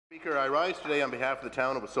Speaker, I rise today on behalf of the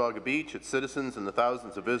town of Wasaga Beach, its citizens and the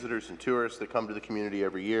thousands of visitors and tourists that come to the community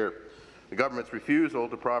every year. The government's refusal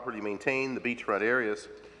to properly maintain the beachfront areas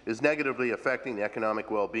is negatively affecting the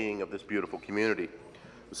economic well-being of this beautiful community.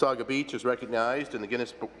 Wasaga Beach is recognized in the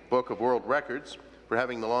Guinness Book of World Records for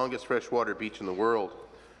having the longest freshwater beach in the world.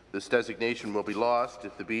 This designation will be lost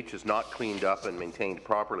if the beach is not cleaned up and maintained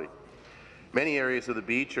properly. Many areas of the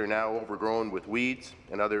beach are now overgrown with weeds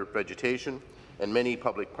and other vegetation, and many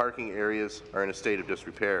public parking areas are in a state of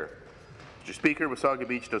disrepair. Mr. Speaker, Wasaga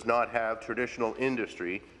Beach does not have traditional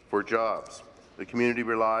industry for jobs. The community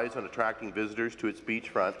relies on attracting visitors to its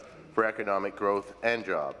beachfront for economic growth and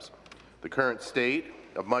jobs. The current state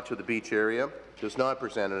of much of the beach area does not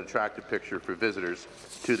present an attractive picture for visitors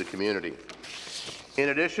to the community. In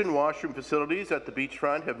addition, washroom facilities at the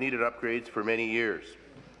beachfront have needed upgrades for many years.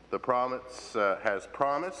 The province has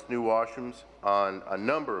promised new washrooms on a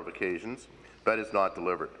number of occasions, but is not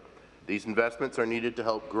delivered. These investments are needed to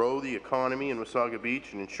help grow the economy in Wasaga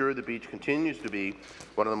Beach and ensure the beach continues to be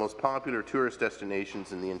one of the most popular tourist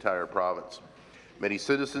destinations in the entire province. Many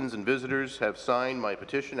citizens and visitors have signed my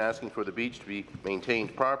petition asking for the beach to be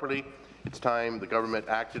maintained properly. It's time the government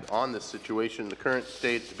acted on this situation. The current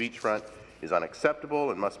state of the beachfront is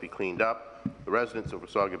unacceptable and must be cleaned up. The residents of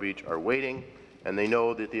Wasaga Beach are waiting, and they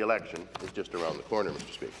know that the election is just around the corner,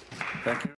 Mr. Speaker. Thank you.